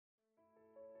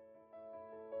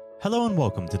Hello and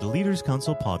welcome to the Leaders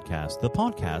Council podcast, the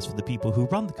podcast for the people who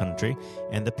run the country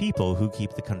and the people who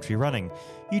keep the country running.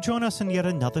 You join us on yet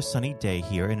another sunny day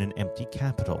here in an empty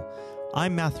capital.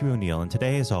 I'm Matthew O'Neill, and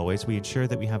today, as always, we ensure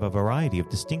that we have a variety of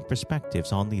distinct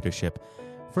perspectives on leadership.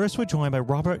 First, we're joined by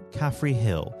Robert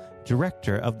Caffrey-Hill,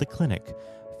 Director of the Clinic,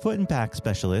 foot and back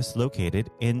specialist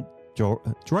located in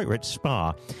Droitwich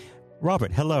Spa.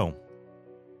 Robert, hello.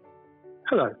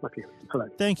 Hello, Matthew. Hello.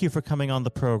 Thank you for coming on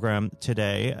the program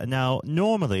today. Now,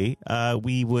 normally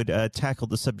we would tackle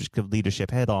the subject of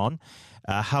leadership head on.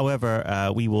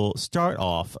 However, we will start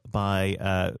off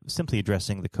by simply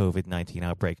addressing the COVID-19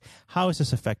 outbreak. How has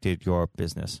this affected your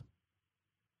business?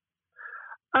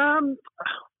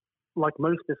 Like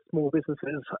most small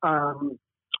businesses,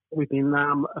 we've been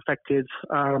affected.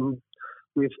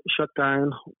 We've shut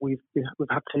down. We've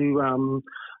had to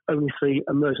only see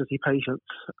emergency patients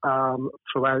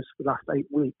throughout the last 8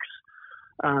 weeks.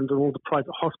 And in all the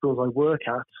private hospitals I work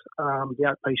at, the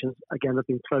outpatients, again, have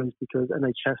been closed because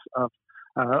NHS have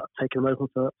taken them open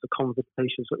for COVID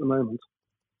patients at the moment.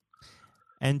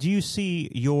 And do you see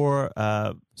your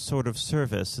sort of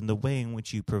service and the way in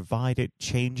which you provide it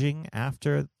changing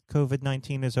after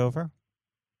COVID-19 is over?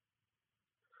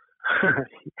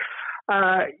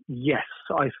 Yes,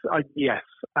 yes.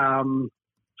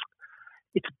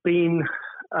 It's been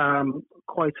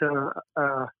quite a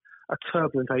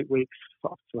turbulent 8 weeks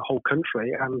for the whole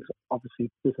country, and obviously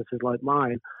businesses like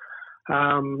mine.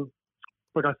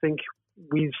 But I think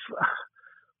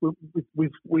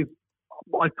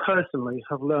I personally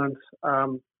have learned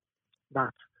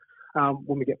that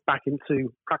when we get back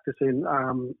into practicing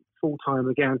full time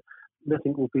again,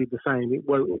 nothing will be the same. It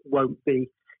won't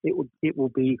be. It will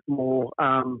be more.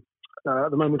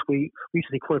 At the moment, we used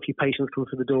to see quite a few patients come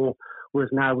through the door,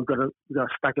 whereas now we've got a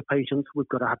stack of patients. We've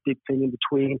got to have deep cleaning in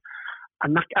between,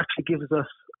 and that actually gives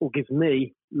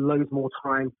me loads more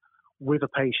time with a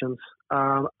patient,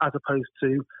 as opposed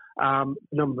to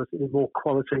numbers. It is more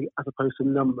quality as opposed to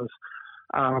numbers.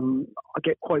 I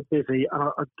get quite busy,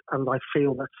 and I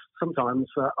feel that sometimes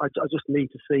I just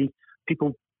need to see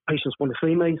people. Patients want to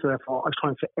see me, so therefore I try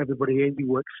and fit everybody in. We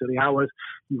work silly hours,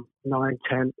 9,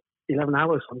 10, 11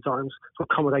 hours sometimes to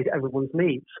accommodate everyone's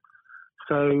needs.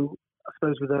 So I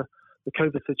suppose with the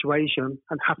COVID situation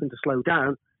and having to slow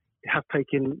down, it has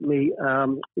taken me,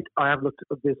 I have looked at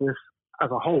the business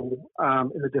as a whole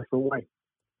in a different way.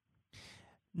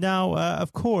 Now,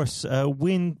 of course,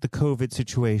 when the COVID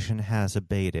situation has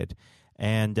abated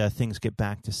and things get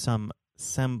back to some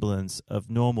semblance of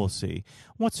normalcy,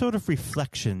 what sort of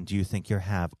reflection do you think you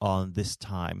have on this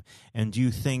time? And do you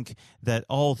think that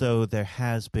although there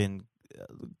has been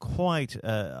quite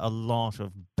a lot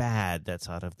of bad that's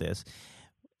out of this,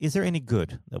 is there any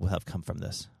good that will have come from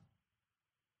this?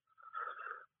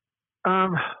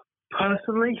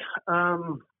 Personally,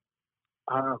 crumbs,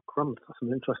 that's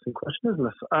an interesting question, isn't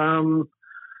it?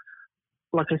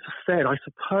 Like I said, I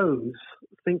suppose,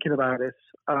 thinking about it,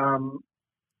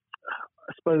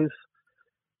 I suppose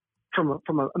from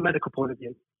a medical point of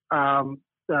view,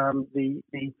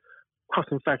 the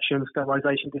cross-infection,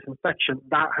 sterilisation, disinfection,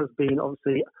 that has been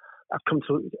obviously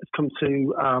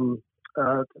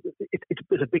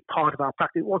it's a big part of our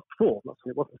practice. It was before, not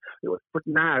saying it wasn't, but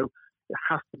now it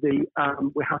has to be.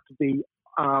 We have to be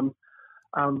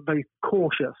very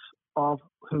cautious of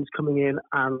who's coming in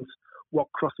and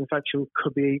what cross-infection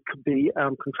could be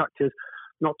contracted,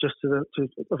 not just to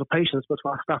other patients, but to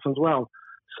our staff as well.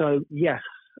 So, yes,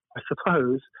 I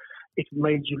suppose it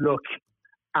made you look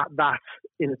at that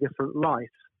in a different light.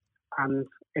 And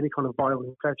any kind of viral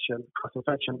infection,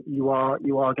 cross-infection, you are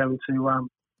going to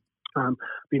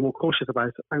be more cautious about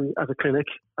it. And as a clinic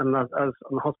and as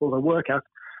the hospital I work at,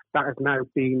 that has now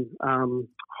been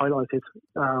highlighted.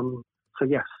 So,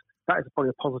 yes, that is probably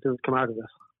a positive that's come out of this.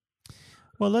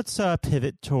 Well, let's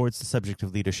pivot towards the subject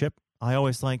of leadership. I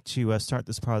always like to start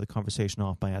this part of the conversation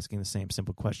off by asking the same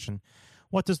simple question.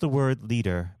 What does the word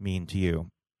leader mean to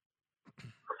you?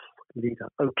 Leader.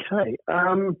 Okay.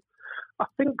 I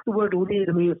think the word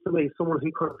leader means to me someone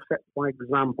who kind of sets by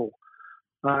example.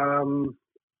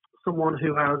 Someone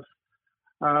who has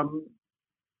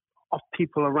of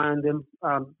people around him,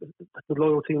 the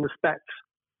loyalty and respect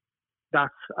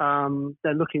that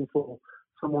they're looking for.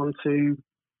 Someone to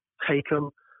take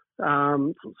them,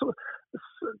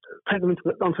 take them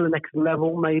onto the next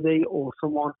level, maybe, or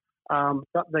someone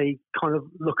that they kind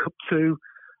of look up to.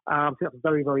 I think that's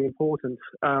very, very important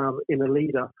in a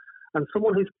leader, and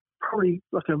someone who's probably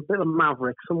like a bit of a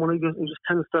maverick, someone who just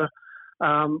tends to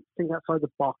think outside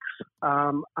the box,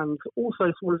 and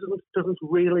also someone who doesn't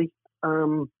really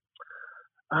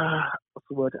what's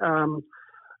the word?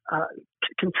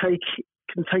 Can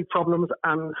can take problems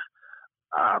and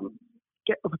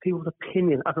get other people's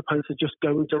opinion as opposed to just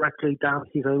going directly down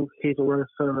his or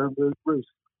her own route.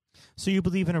 So you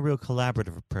believe in a real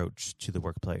collaborative approach to the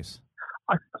workplace?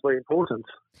 I think that's very important.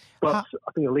 But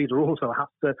I think a leader also has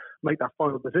to make that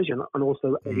final decision, and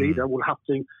also a leader will have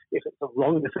to, if it's a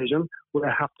wrong decision, will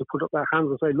have to put up their hands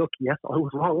and say, look, yes, I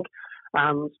was wrong,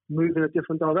 and move in a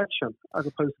different direction, as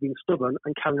opposed to being stubborn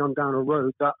and carrying on down a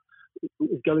road that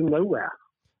is going nowhere.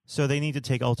 So they need to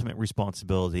take ultimate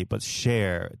responsibility, but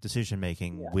share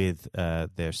decision-making with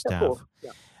their staff. Of course,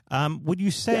 yeah. Would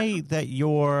you say that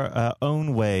your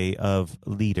own way of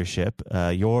leadership,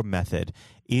 your method,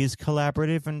 is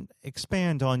collaborative, and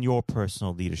expand on your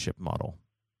personal leadership model?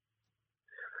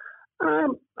 I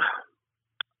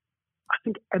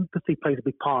think empathy plays a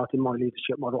big part in my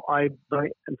leadership model. I'm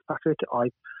very empathetic.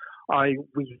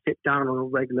 We sit down on a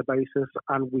regular basis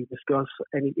and we discuss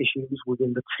any issues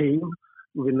within the team,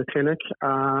 within the clinic,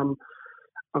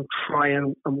 and try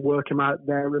and work them out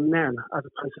there and then, as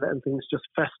opposed to letting things just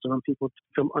fester and people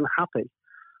become unhappy.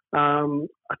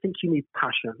 I think you need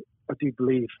passion. I do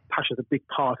believe passion is a big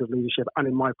part of leadership, and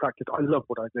in my practice, I love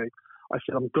what I do. I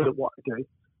feel I'm good at what I do.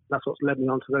 That's what's led me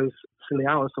on to those silly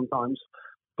hours sometimes.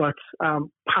 But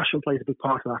passion plays a big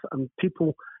part of that, and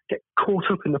people get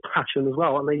caught up in the passion as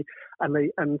well, and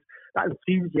that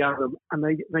enthusiasm, and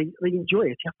they enjoy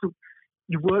it.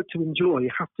 You work to enjoy.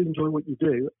 You have to enjoy what you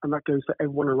do, and that goes for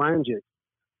everyone around you.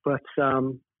 But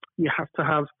you have to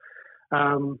have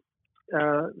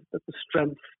the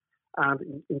strength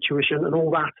and intuition and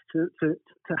all that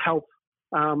to help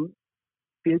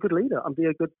be a good leader and be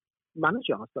a good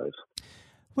manager, I suppose.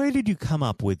 Where did you come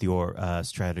up with your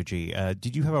strategy?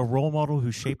 Did you have a role model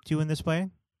who shaped you in this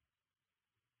way?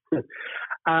 No,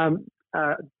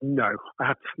 I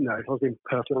have no. If I was being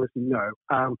perfectly honest, no.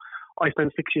 I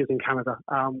spent 6 years in Canada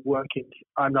working,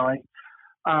 and I,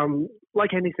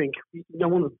 like anything, no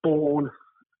one was born.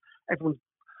 Everyone's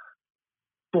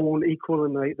born equal,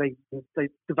 and they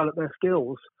develop their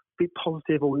skills, be it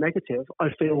positive or negative. I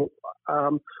feel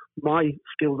my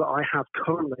skills that I have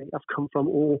currently have come from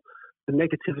all the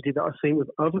negativity that I've seen with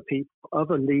other people,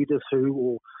 other leaders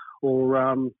or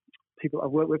people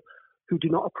I've worked with who do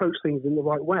not approach things in the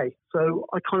right way. So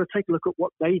I kind of take a look at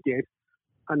what they did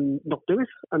and not do it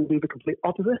and do the complete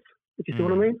opposite, if you see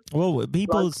what I mean. Well,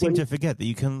 people seem to forget that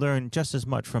you can learn just as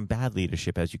much from bad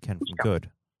leadership as you can from good.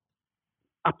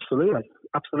 Absolutely.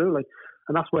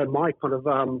 And that's where my kind of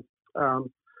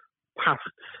past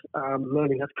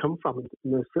learning has come from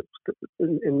in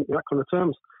that kind of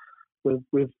terms. With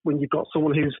when you've got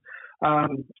someone who's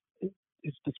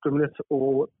discriminate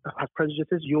or have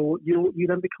prejudices, you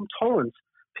then become tolerant.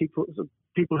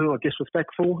 People who are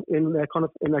disrespectful in their kind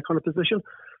of position,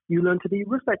 you learn to be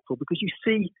respectful because you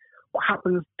see what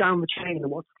happens down the chain,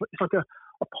 and it's like a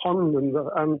pond and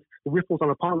the ripples on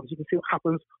a pond. You can see what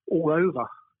happens all over,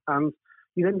 and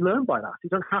you then learn by that. You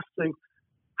don't have to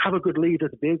have a good leader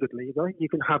to be a good leader. You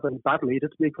can have a bad leader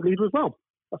to be a good leader as well.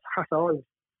 That's how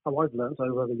I've learned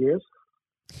over the years.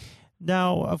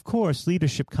 Now, of course,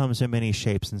 leadership comes in many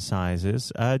shapes and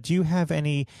sizes. Do you have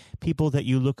any people that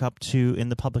you look up to in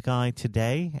the public eye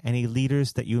today? Any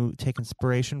leaders that you take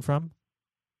inspiration from?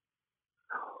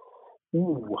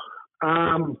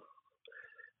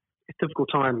 It's difficult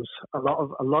times. A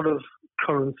lot of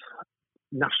current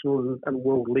national and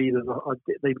world leaders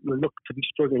they look to be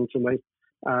struggling to me.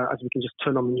 As we can just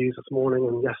turn on the news this morning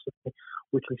and yesterday,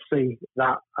 we can see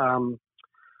that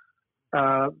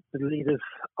the leaders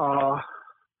are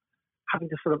having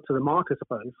to sit up to the mark, I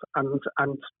suppose, and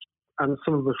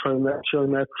some of them are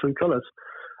showing their true colours.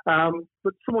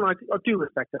 But someone I do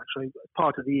respect, actually,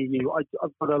 part of the EU.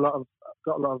 I've got a lot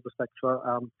of respect for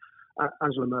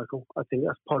Angela Merkel. I think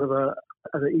as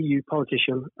an EU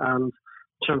politician and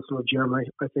Chancellor of Germany,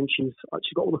 I think she's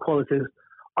got all the qualities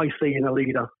I see in a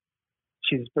leader.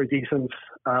 She's very decent,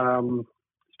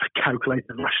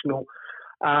 calculated, rational.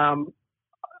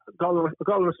 I've got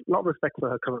a lot of respect for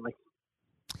her currently.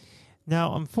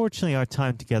 Now, unfortunately, our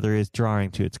time together is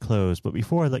drawing to its close. But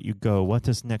before I let you go, what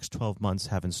does the next 12 months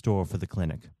have in store for the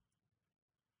clinic?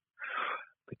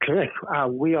 The clinic,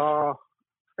 we are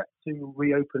set to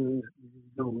reopen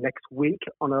next week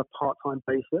on a part-time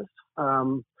basis.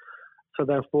 So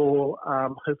therefore,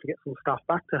 hopefully get some staff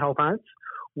back to help out.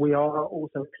 We are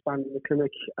also expanding the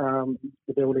clinic,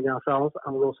 the building ourselves,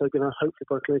 and we're also going to hopefully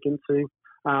put a clinic into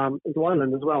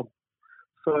Ireland as well.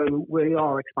 So we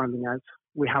are expanding out.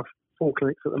 We have 4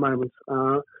 clinics at the moment,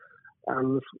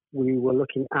 and we were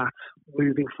looking at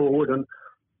moving forward and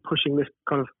pushing this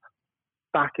kind of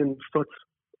back and foot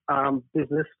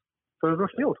business further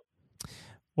afield.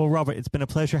 Well, Robert, it's been a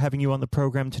pleasure having you on the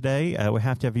program today. We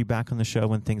have to have you back on the show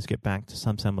when things get back to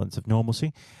some semblance of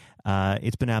normalcy.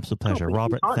 It's been an absolute pleasure.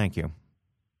 Robert, thank you.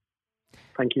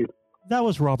 Thank you. That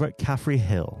was Robert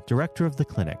Caffrey-Hill, director of the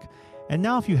clinic. And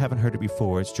now, if you haven't heard it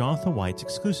before, it's Jonathan White's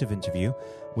exclusive interview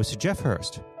with Sir Geoff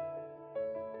Hurst.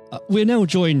 We're now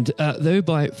joined, though,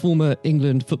 by former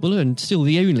England footballer and still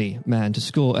the only man to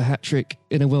score a hat-trick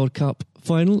in a World Cup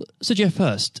final, Sir Geoff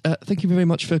Hurst. Thank you very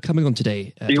much for coming on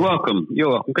today. You're welcome. You're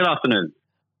welcome. Good afternoon.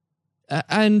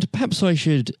 And perhaps I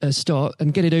should start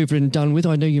and get it over and done with.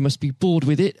 I know you must be bored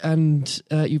with it, and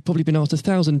you've probably been asked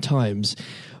 1,000 times.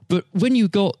 But when you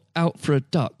got out for a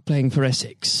duck playing for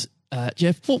Essex,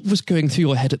 Geoff, what was going through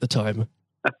your head at the time?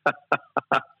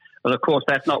 Well, of course,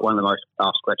 that's not one of the most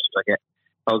asked questions I get.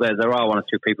 Oh, there are one or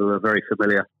two people who are very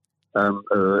familiar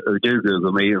who do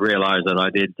Google me, realise that I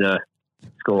did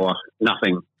score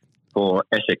nothing for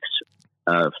Essex.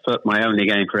 My only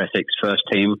game for Essex first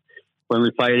team when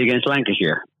we played against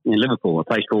Lancashire in Liverpool, a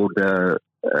place called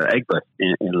Egbert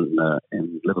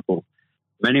in Liverpool,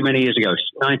 many, many years ago,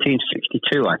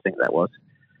 1962, I think that was.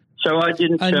 So I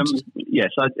didn't, I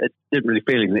didn't really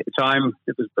feel it at the time.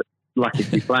 It was lucky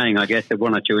to be playing, I guess. There were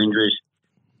one or two injuries.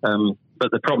 But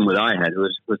the problem that I had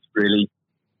was really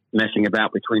messing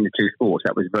about between the two sports.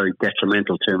 That was very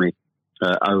detrimental to me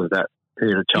over that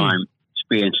period of time,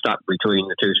 being stuck between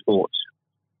the two sports.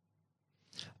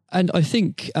 And I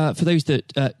think for those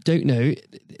that don't know,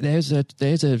 there's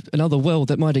another world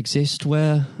that might exist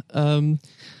where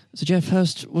Sir Geoff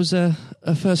Hurst was a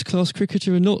first-class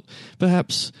cricketer and not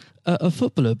perhaps a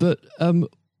footballer. But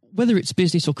whether it's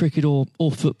business or cricket or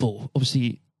football,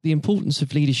 obviously the importance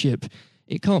of leadership,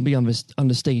 it can't be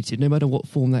understated, no matter what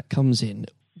form that comes in.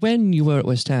 When you were at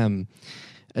West Ham,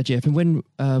 Geoff, and when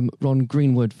Ron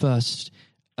Greenwood first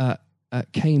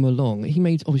came along, he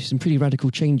made obviously some pretty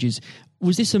radical changes.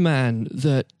 Was this a man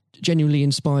that genuinely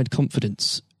inspired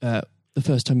confidence the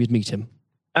first time you'd meet him?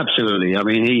 Absolutely. I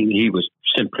mean, he was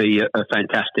simply a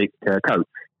fantastic coach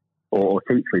or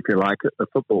teacher, if you like, of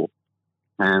football.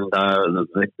 And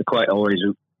the quite always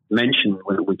mention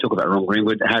when we talk about Ron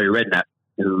Greenwood, Harry Redknapp,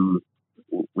 who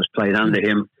was played under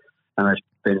him and has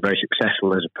been very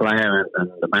successful as a player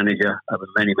and the manager over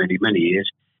many, many, many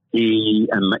years. He's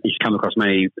come across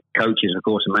many coaches, of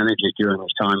course, and managers during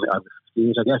his time, over 50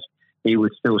 years, I guess. He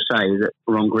would still say that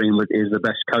Ron Greenwood is the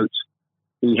best coach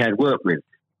he'd worked with.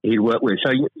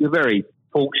 So you're very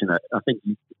fortunate. I think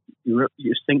you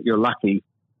think you're lucky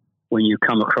when you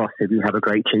come across, if you have a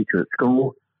great teacher at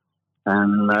school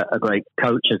and a great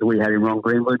coach, as we had in Ron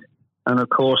Greenwood, and of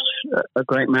course a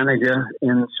great manager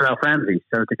in Sir Alf Ramsey.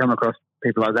 So to come across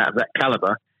people like that of that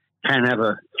calibre can have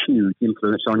a huge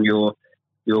influence on your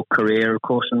career, of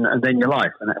course, and then your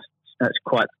life, and that's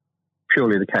quite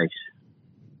purely the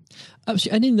case.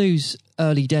 Absolutely. And in those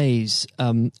early days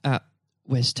at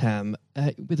West Ham,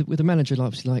 with a manager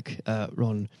like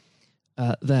Ron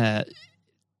there,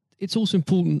 it's also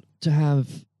important to have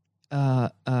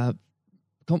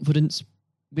confidence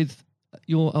with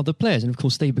your other players, and of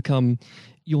course they become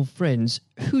your friends.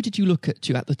 Who did you look at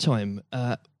the time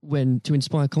when to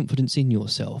inspire confidence in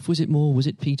yourself? Was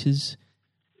it Peters?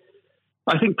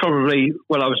 I think probably.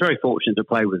 Well, I was very fortunate to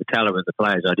play with the calibre of the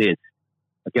players I did.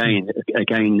 Again,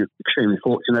 extremely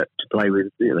fortunate to play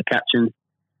with the captain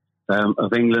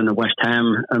of England and West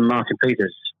Ham and Martin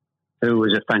Peters, who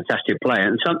was a fantastic player.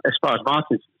 And as far as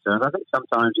Martin's concerned, I think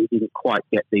sometimes he didn't quite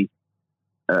get the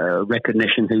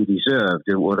recognition he deserved,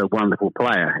 or what a wonderful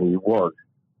player he was.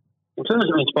 In terms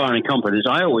of inspiring confidence,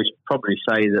 I always probably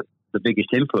say that the biggest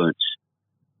influence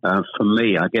for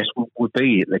me, I guess, would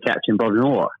be the captain, Bobby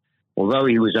Moore. Although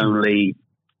he was only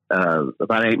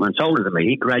about 8 months older than me,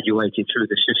 he graduated through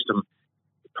the system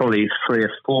probably 3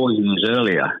 or 4 years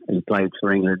earlier. He played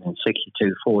for England in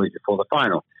 62, 4 years before the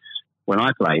final when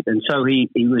I played. And so he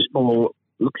was more,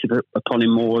 looked upon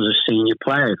him more as a senior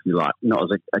player, if you like, not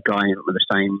as a guy with the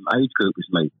same age group as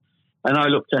me. And I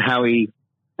looked at how he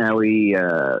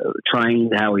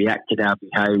trained, how he acted, how he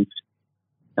behaved,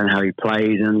 and how he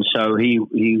played. And so he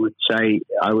would say,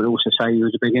 I would also say he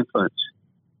was a big influence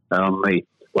on me.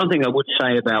 One thing I would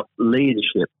say about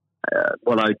leadership,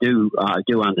 what I do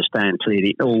understand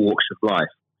clearly in all walks of life,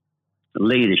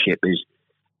 leadership is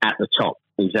at the top,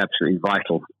 is absolutely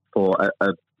vital for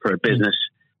a business,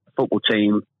 a football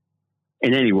team,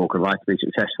 in any walk of life to be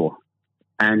successful.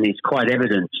 And it's quite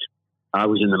evident. I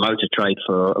was in the motor trade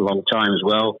for a long time as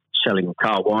well, selling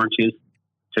car warranties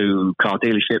to car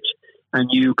dealerships. And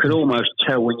you could almost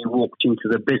tell when you walked into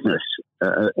the business,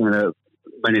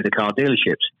 many of the car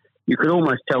dealerships, you could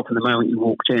almost tell from the moment you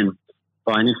walked in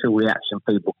by initial reaction,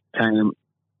 people came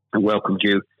and welcomed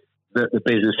you, that the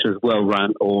business was well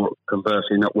run or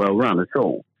conversely not well run at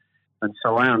all. And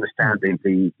so I understand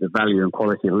the value and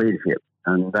quality of leadership,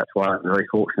 and that's why I'm very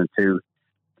fortunate to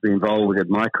be involved in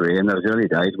my career in those early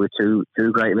days with two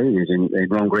great leaders in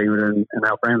Ron Greenwood and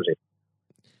Alf Ramsey.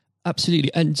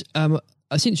 Absolutely. And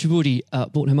since you've already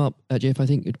brought him up, Jeff, I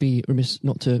think it'd be remiss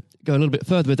not to go a little bit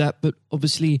further with that. But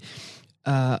obviously,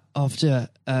 after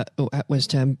at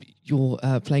West Ham, your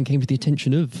playing came to the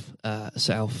attention of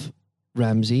Sir Alf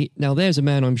Ramsey. Now, there's a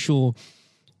man I'm sure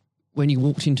when you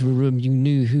walked into a room, you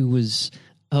knew who was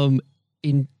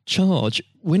in charge.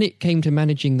 When it came to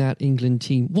managing that England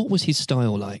team, what was his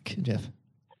style like, Jeff?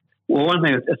 Well,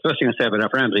 the first thing I say about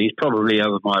Alf Ramsey, he's probably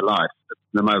over my life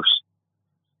the most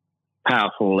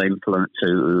powerful influence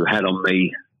who had on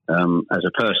me as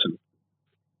a person.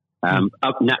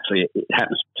 Naturally, it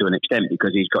happens to an extent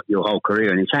because he's got your whole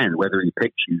career in his hand. Whether he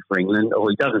picks you for England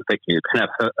or he doesn't pick you, it can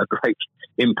have a great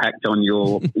impact on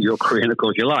your career and, of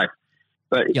course, your life.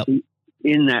 But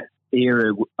in that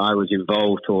era I was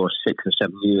involved for 6 or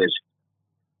 7 years,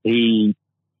 it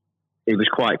was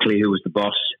quite clear who was the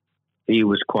boss. He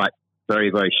was quite very,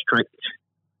 very strict.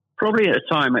 Probably at a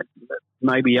time,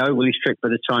 maybe overly strict,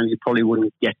 but at the time you probably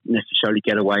wouldn't necessarily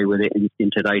get away with it in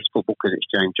today's football because it's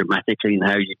changed dramatically in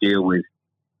how you deal with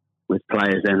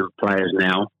players then and players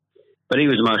now. But he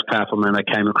was the most powerful man I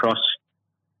came across,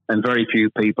 and very few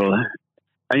people.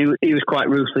 And he was quite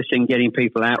ruthless in getting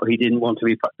people out who didn't want to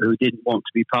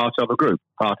be part of a group,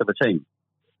 part of a team.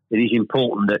 It is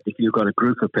important that if you've got a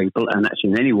group of people, and that's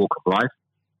in any walk of life,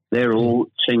 they're all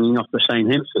singing off the same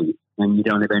hymn sheet, and you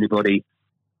don't have anybody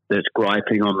that's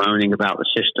griping or moaning about the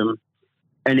system.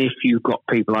 And if you've got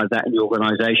people like that in your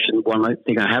organisation, one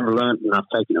thing I have learned, and I've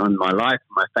taken it on in my life,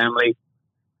 my family,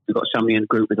 you've got somebody in the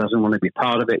group that doesn't want to be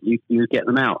part of it, you get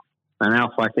them out. And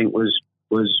Alf, I think, was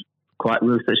quite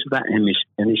ruthless with that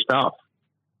in his staff.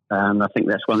 And I think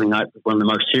that's one of the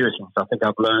most serious things I think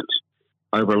I've learnt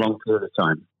over a long period of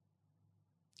time.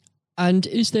 And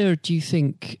is there, do you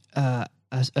think, a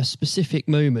specific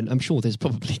moment, I'm sure there's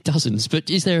probably dozens, but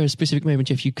is there a specific moment,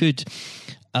 Jeff, you could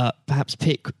perhaps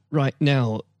pick right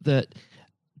now that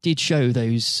did show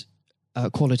those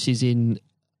qualities in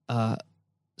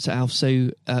Sir Alf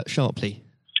so sharply?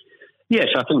 Yes,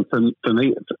 I think for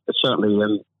me,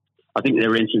 certainly, I think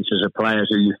there are instances of players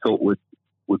who you thought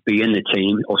would be in the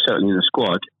team or certainly in the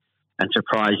squad, and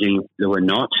surprising they were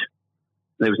not.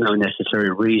 There was no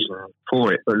necessary reason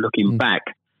for it, but looking back,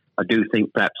 I do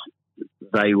think perhaps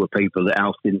they were people that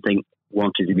Alf didn't think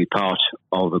wanted to be part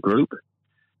of a group.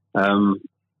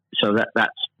 So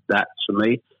that's for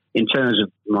me. In terms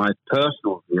of my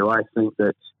personal view, I think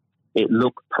that it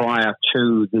looked prior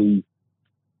to the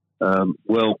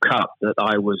World Cup that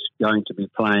I was going to be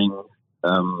playing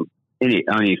in it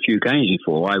only a few games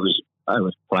before. I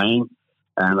was playing,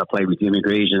 and I played with Jimmy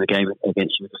Greaves in the game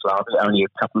against Yugoslavia only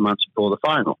a couple of months before the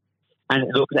final. And it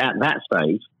looked at that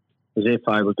stage as if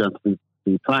I was going to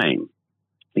be playing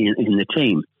in the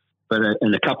team. But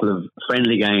in a couple of more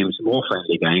friendly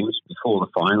games before the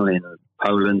final in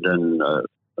Poland and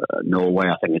Norway,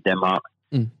 I think, and Denmark,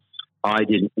 I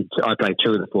played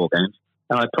 2 of the 4 games,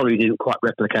 and I probably didn't quite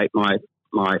replicate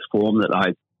my form that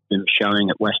I'd been showing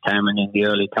at West Ham and in the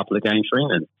early couple of games for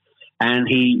England. And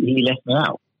he left me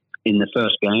out in the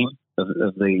first game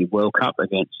of the World Cup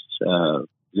against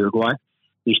Uruguay.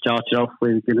 He started off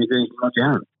with Jimmy Greaves and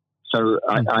Roger Hunt. So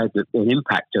I had an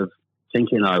impact of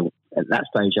thinking at that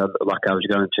stage I looked like I was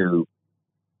going to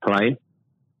play,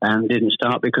 and didn't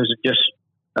start because of just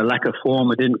a lack of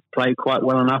form. I didn't play quite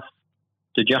well enough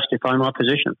to justify my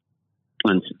position.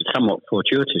 And somewhat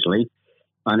fortuitously,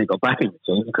 I only got back in the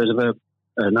team because of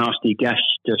a nasty gash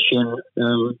to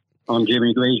shin on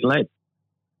Jimmy Greaves' leg.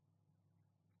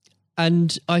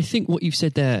 And I think what you've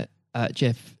said there,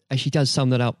 Jeff, actually does sum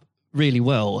that up really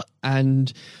well.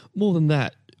 And more than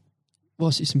that,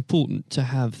 whilst it's important to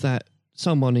have that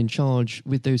someone in charge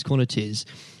with those qualities,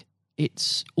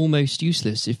 it's almost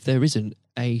useless if there isn't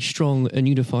a strong and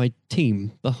unified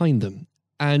team behind them.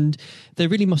 And there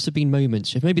really must have been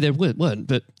moments, if maybe there weren't,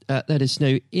 but let us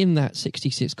know, in that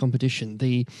 66 competition,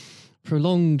 the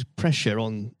prolonged pressure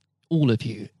on all of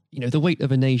you, the weight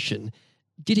of a nation,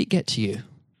 did it get to you?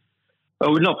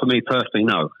 Oh, not for me personally,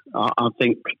 no. I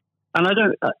think, and I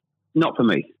don't, not for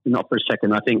me, not for a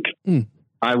second. I think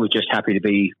I was just happy to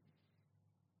be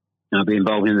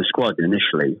involved in the squad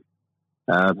initially.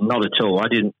 Not at all.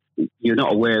 You're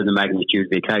not aware of the magnitude of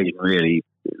the occasion, really,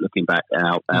 looking back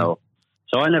out.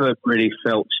 So I never really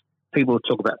felt, people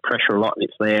talk about pressure a lot and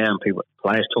it's there, and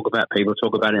players talk about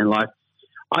it in life.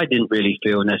 I didn't really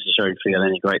necessarily feel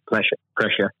any great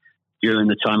pressure during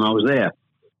the time I was there.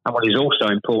 And what is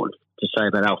also important to say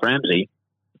about Alf Ramsey,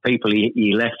 the people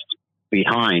he left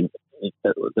behind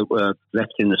that were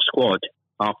left in the squad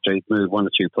after he'd moved one or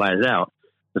two players out,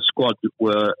 the squad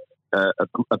were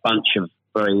a bunch of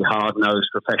very hard-nosed,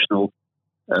 professional,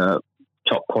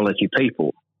 top-quality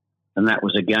people. And that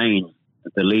was, again,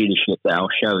 the leadership that Al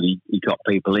showed. He got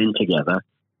people in together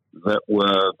that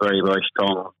were very, very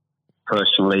strong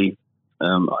personally.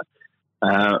 And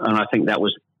I think that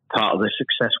was part of the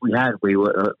success we had. We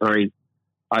were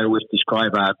I always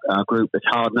describe our group as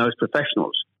hard-nosed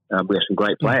professionals. We have some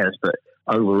great players, but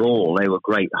overall they were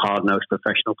great hard-nosed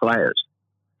professional players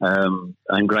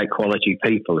and great quality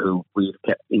people who we've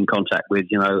kept in contact with,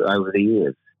 over the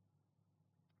years.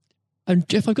 And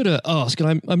Jeff, I've got to ask,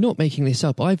 and I'm not making this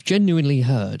up, I've genuinely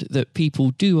heard that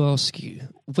people do ask you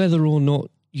whether or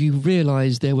not you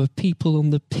realise there were people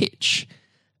on the pitch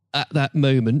at that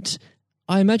moment.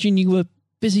 I imagine you were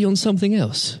busy on something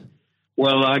else.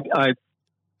 Well, I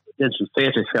did some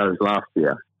theatre shows last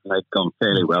year. They've gone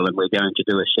fairly well, and we're going to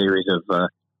do a series of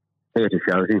theatre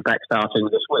shows, in fact, starting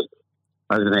this week,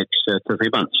 over the next 2 or 3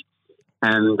 months.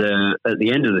 And at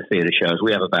the end of the theatre shows,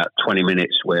 we have about 20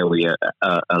 minutes where we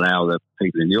allow the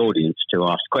people in the audience to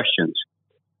ask questions.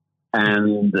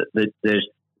 And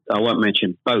I won't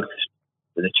mention both.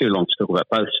 They're too long to talk about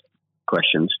both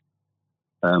questions.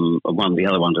 The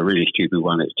other one's a really stupid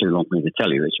one. It's too long for me to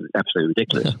tell you. It's absolutely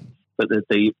ridiculous. But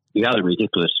the other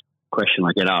ridiculous question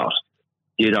I get asked,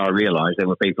 did I realise there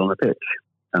were people on the pitch?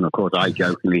 And of course, I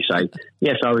jokingly say,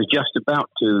 yes, I was just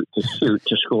about to shoot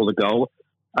to score the goal.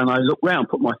 And I looked round,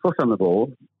 put my foot on the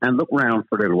ball, and looked round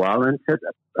for a little while and said,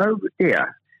 oh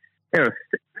dear, there are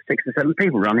 6 or 7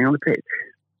 people running on the pitch.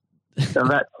 So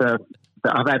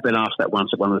I've been asked that once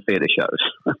at one of the theatre shows.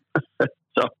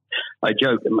 So I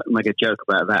make a joke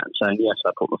about that and saying, yes,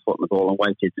 I put my foot on the ball and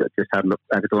waited, just had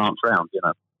a glance round,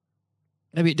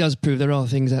 Maybe it does prove there are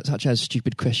things such as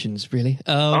stupid questions, really.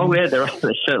 Oh, yeah, there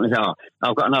certainly are.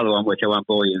 I've got another one which I won't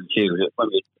bore you into.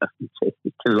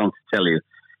 It's too long to tell you.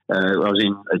 I was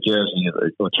in a Jersey,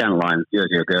 or Channel Line,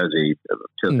 Jersey or Guernsey,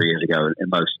 2 or 3 years ago, and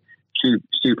most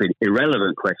stupid,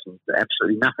 irrelevant questions that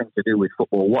absolutely nothing to do with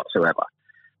football whatsoever,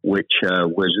 which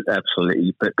was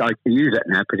absolutely, but I can use that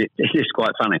now because it is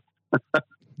quite funny.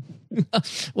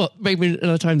 Well, maybe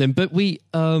another time then, but we...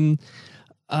 well,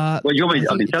 you want me?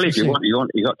 I can tell you if you want.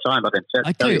 You got time? I can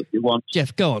tell you if you want.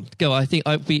 Jeff, go on.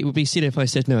 It would be silly if I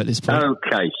said no at this point.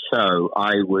 Okay, so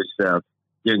I was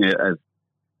doing at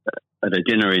a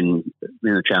dinner in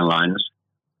the Channel Lines,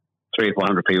 300 or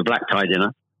 400 people, black tie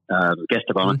dinner, guest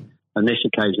of honour. And this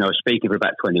occasion I was speaking for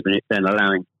about 20 minutes, then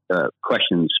allowing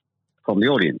questions from the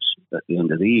audience at the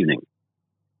end of the evening.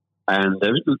 And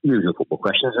there was usual football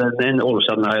questions, and then all of a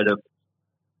sudden I had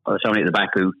somebody at the back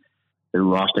who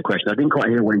asked a question. I didn't quite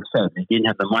hear what he said. He didn't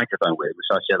have the microphone with him,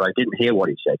 so I said, I didn't hear what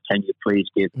he said. Can you please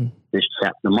give this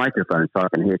chap the microphone so I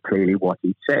can hear clearly what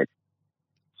he said?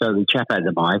 So the chap had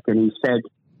the mic, and he said,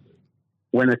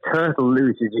 when a turtle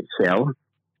loses its shell,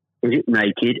 is it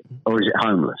naked or is it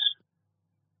homeless?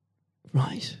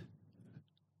 Right.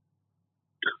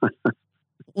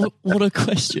 What a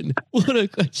question. What a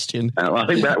question. I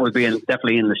think that would be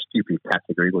definitely in the stupid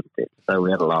category, wouldn't it? So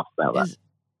we had a laugh about that.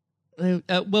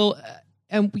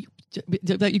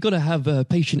 You've got to have a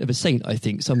patient of a saint, I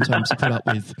think, sometimes to put up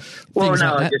with things like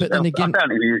that. But then again, I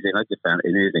found it amusing. I just found it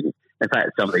amusing. In fact,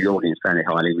 some of the audience found it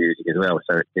highly amusing as well.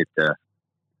 So it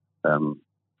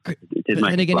did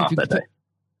make me laugh that day.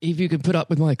 If you can put up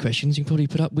with my questions, you can probably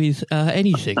put up with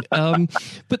anything.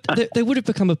 But there would have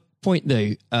become a point,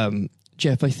 though,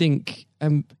 Jeff, I think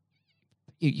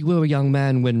you were a young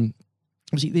man when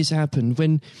obviously this happened,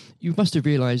 when you must have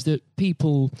realised that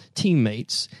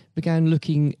teammates, began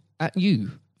looking at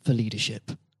you for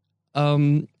leadership.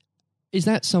 Is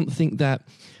that something that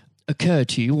occurred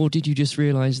to you, or did you just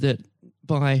realise that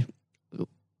by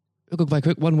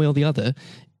one way or the other,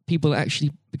 people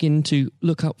actually begin to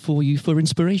look up for you for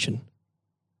inspiration?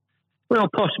 Well,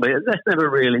 possibly. That's never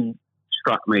really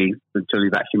struck me until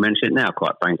you've actually mentioned it now,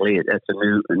 quite frankly. It's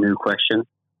a new question.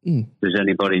 Does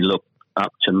anybody look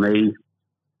up to me?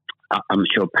 I'm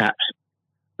sure perhaps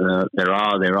there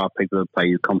are people who pay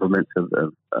you compliments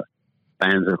of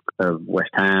fans of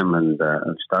West Ham and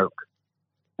Stoke,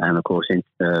 and of course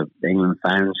England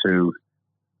fans who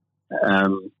I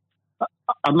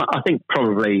think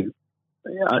probably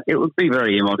it would be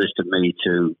very immodest of me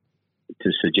to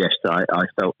suggest that I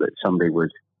felt that somebody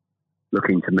was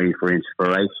looking to me for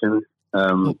inspiration.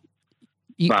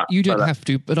 You don't have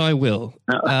to, but I will.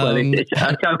 Well, it's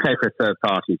okay for a third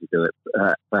party to do it.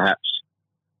 Perhaps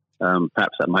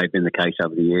that may have been the case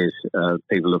over the years.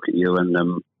 People look at you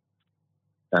and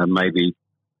maybe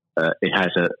it has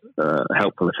a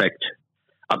helpful effect.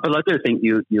 But I do think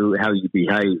how you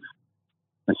behave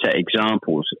and set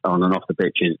examples on and off the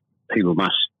pitch people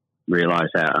must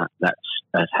realise that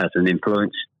has an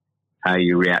influence. How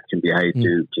you react and behave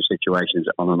to situations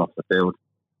on and off the field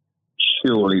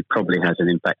surely probably has an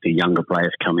impact to younger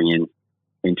players coming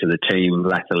into the team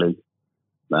latterly.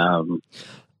 And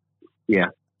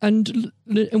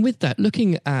with that,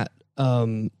 looking at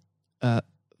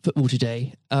football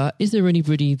today, is there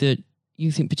anybody that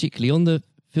you think particularly on the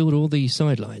field or the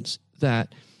sidelines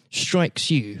that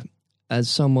strikes you as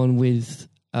someone with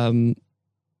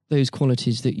those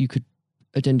qualities that you could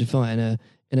identify in a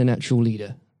natural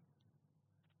leader?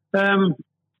 Well,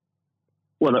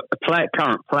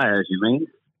 current players, you mean?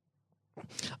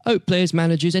 Oh, players,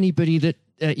 managers, anybody that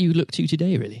you look to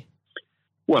today, really?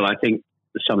 Well, I think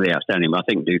some of the outstanding. I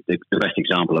think the best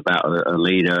example about a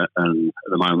leader at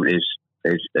the moment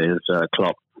is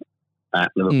Klopp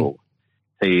at Liverpool.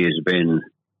 He has been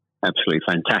absolutely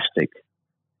fantastic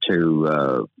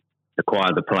to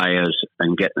acquire the players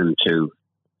and get them to.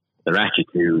 Their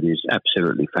attitude is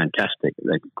absolutely fantastic.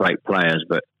 They're great players,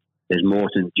 but there's more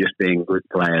than just being good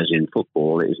players in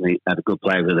football. It is have a good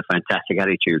player with a fantastic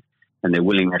attitude, and their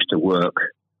willingness to work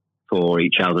for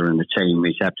each other and the team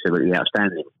is absolutely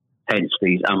outstanding. Hence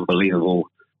these unbelievable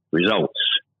results.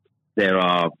 There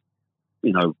are,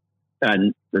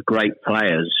 and the great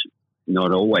players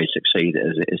not always succeed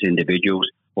as individuals,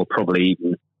 or probably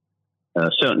even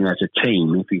certainly as a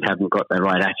team if you haven't got the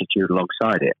right attitude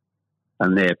alongside it.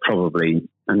 And they're probably,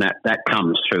 and that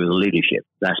comes through the leadership.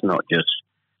 That's not just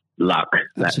luck.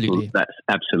 Absolutely. That's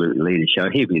absolutely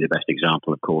leadership. He'd be the best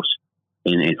example, of course,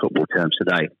 in football terms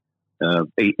today.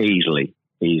 Easily.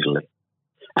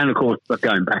 And of course, but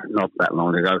going back not that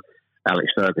long ago,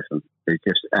 Alex Ferguson is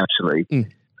just absolutely.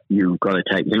 You've got to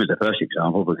take him as the first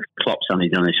example, because Klopp's only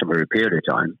done this over a period of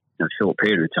time, a short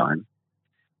period of time.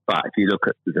 But if you look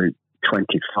at the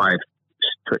 26,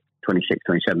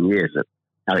 27 years that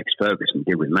Alex Ferguson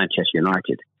did with Manchester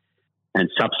United, and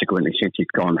subsequently since he's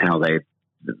gone, how they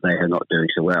are not doing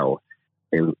so well.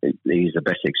 He's the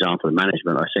best example of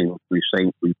management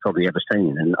we've probably ever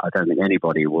seen, and I don't think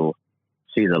anybody will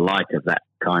see the like of that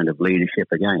kind of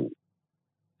leadership again.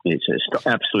 It's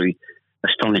absolutely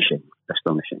astonishing.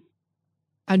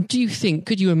 And do you think,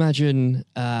 could you imagine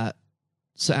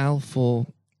Sir Alf or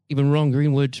even Ron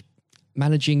Greenwood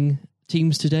managing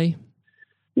teams today?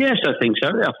 Yes, I think so.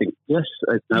 I think yes,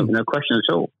 no question at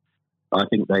all. I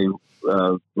think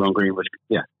Ron Greenwood.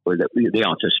 Yeah, well, the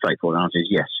answer, straightforward answer is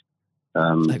yes.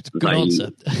 Good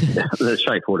answer. The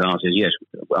straightforward answer is yes.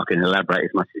 I can elaborate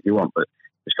as much as you want, but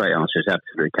the straight answer is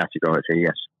absolutely categorically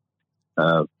yes.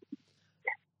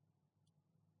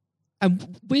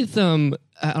 And with and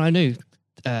I know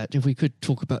if we could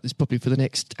talk about this probably for the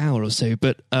next hour or so,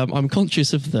 but I'm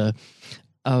conscious of the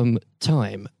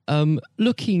time.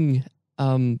 Looking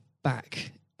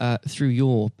back through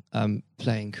your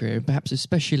playing career, perhaps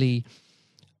especially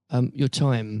your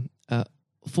time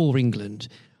for England,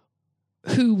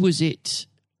 who was it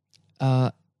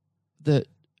that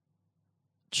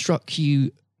struck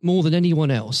you more than anyone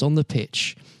else on the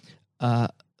pitch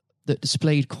that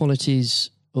displayed qualities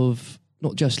of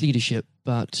not just leadership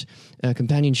but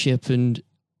companionship and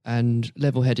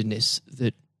level-headedness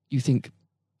that you think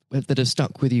that have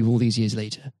stuck with you all these years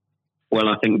later? Well,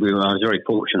 I think I was very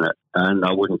fortunate, and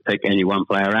I wouldn't pick any one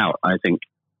player out. I think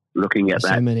looking at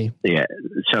that,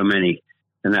 so many,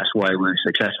 and that's why we were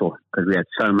successful, because we had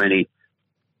so many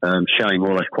showing all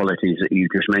those qualities that you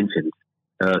just mentioned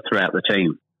throughout the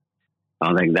team.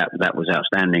 I think that was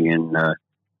outstanding, and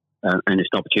it's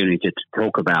an opportunity to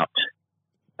talk about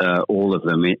all of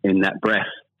them in that breath.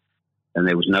 And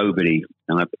there was nobody.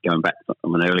 And going back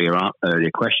from an earlier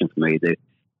question for me,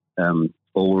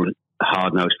 all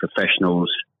hard-nosed professionals,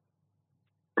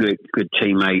 good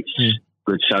teammates,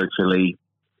 good socially,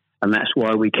 and that's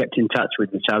why we kept in touch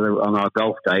with each other on our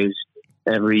golf days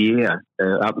every year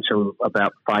up until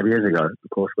about 5 years ago. Of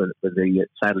course, with the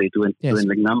sadly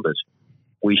dwindling numbers,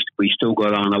 we still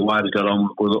got on. Our wives got on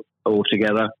all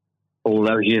together all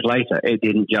those years later. It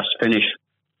didn't just finish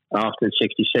after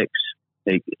 '66.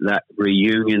 That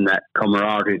reunion, that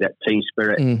camaraderie, that team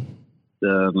spirit,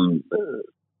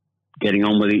 getting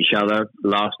on with each other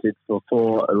lasted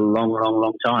for a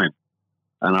long time.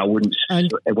 And I wouldn't,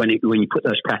 when you put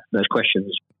those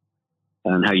questions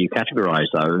and how you categorise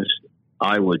those,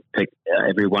 I would pick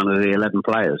every one of the 11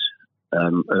 players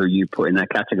who you put in that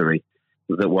category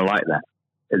that were like that.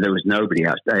 There was nobody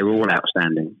else. They were all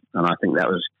outstanding. And I think that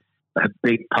was a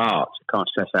big part. I can't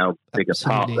stress how big a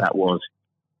part that was.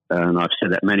 And I've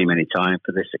said that many, many times,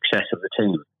 for the success of the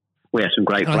team. We have some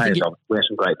great players. We have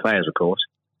some great players, of course,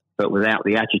 but without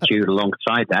the attitude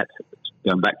alongside that,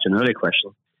 going back to an earlier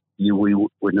question, we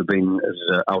wouldn't have been as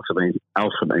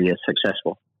ultimately as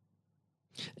successful.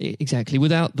 Exactly.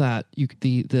 Without that,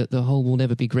 the whole will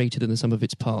never be greater than the sum of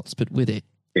its parts. But with it,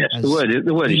 yes, the word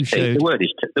is team.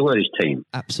 The word is team.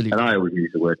 Absolutely. And I always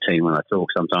use the word team when I talk.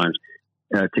 Sometimes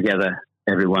together,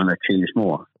 everyone achieves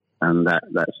more, and that's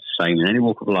the same in any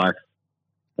walk of life.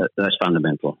 That's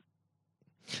fundamental.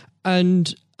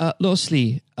 And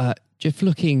lastly, Jeff,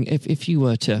 looking if you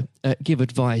were to give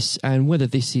advice, and whether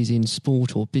this is in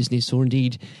sport or business or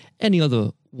indeed any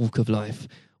other walk of life,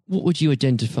 what would you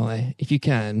identify, if you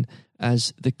can,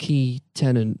 as the key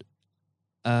tenet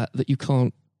that you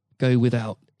can't go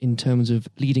without in terms of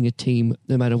leading a team,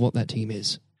 no matter what that team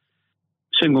is?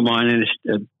 Single-mindedness,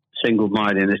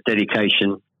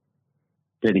 dedication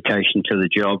to the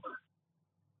job,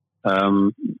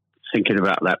 thinking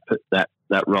about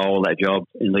that role, that job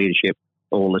in leadership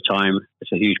all the time.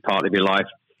 It's a huge part of your life.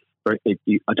 I don't think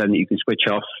you can switch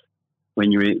off when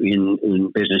you're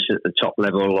in business at the top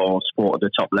level or sport at the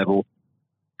top level.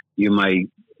 You may,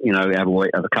 have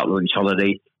a couple of weeks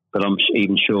holiday, but I'm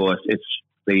even sure if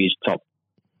these top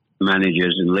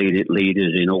managers and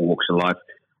leaders in all walks of life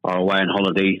are away on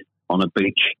holiday on a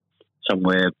beach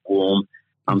somewhere warm,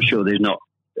 I'm sure they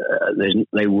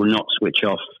will not switch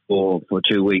off for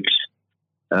 2 weeks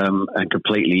and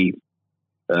completely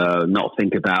not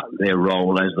think about their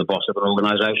role as the boss of an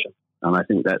organisation. And I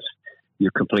think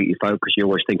you're completely focused. You're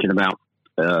always thinking about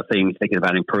things, thinking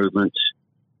about improvements,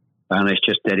 and it's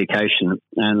just dedication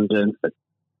and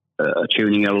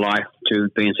tuning your life to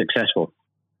being successful.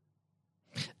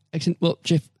 Excellent. Well,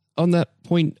 Jeff, on that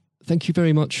point, thank you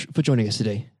very much for joining us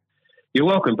today. You're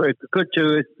welcome. Very good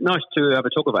nice to have a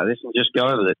talk about this and just go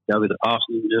over the past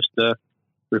and just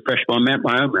refresh my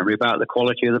own memory about the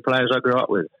quality of the players I grew up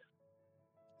with.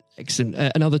 Excellent.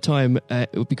 Another time,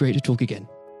 it would be great to talk again.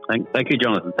 Thank you,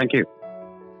 Jonathan. Thank you.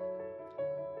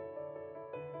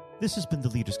 This has been the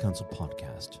Leaders Council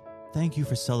podcast. Thank you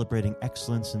for celebrating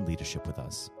excellence in leadership with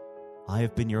us. I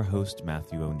have been your host,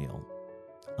 Matthew O'Neill.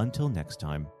 Until next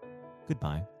time,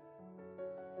 goodbye.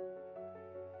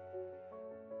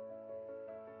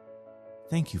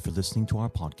 Thank you for listening to our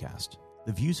podcast.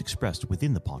 The views expressed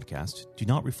within the podcast do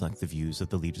not reflect the views of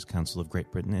the Leaders Council of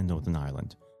Great Britain and Northern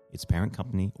Ireland, its parent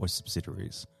company or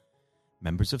subsidiaries,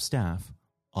 members of staff,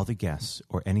 other guests,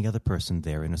 or any other person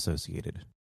therein associated.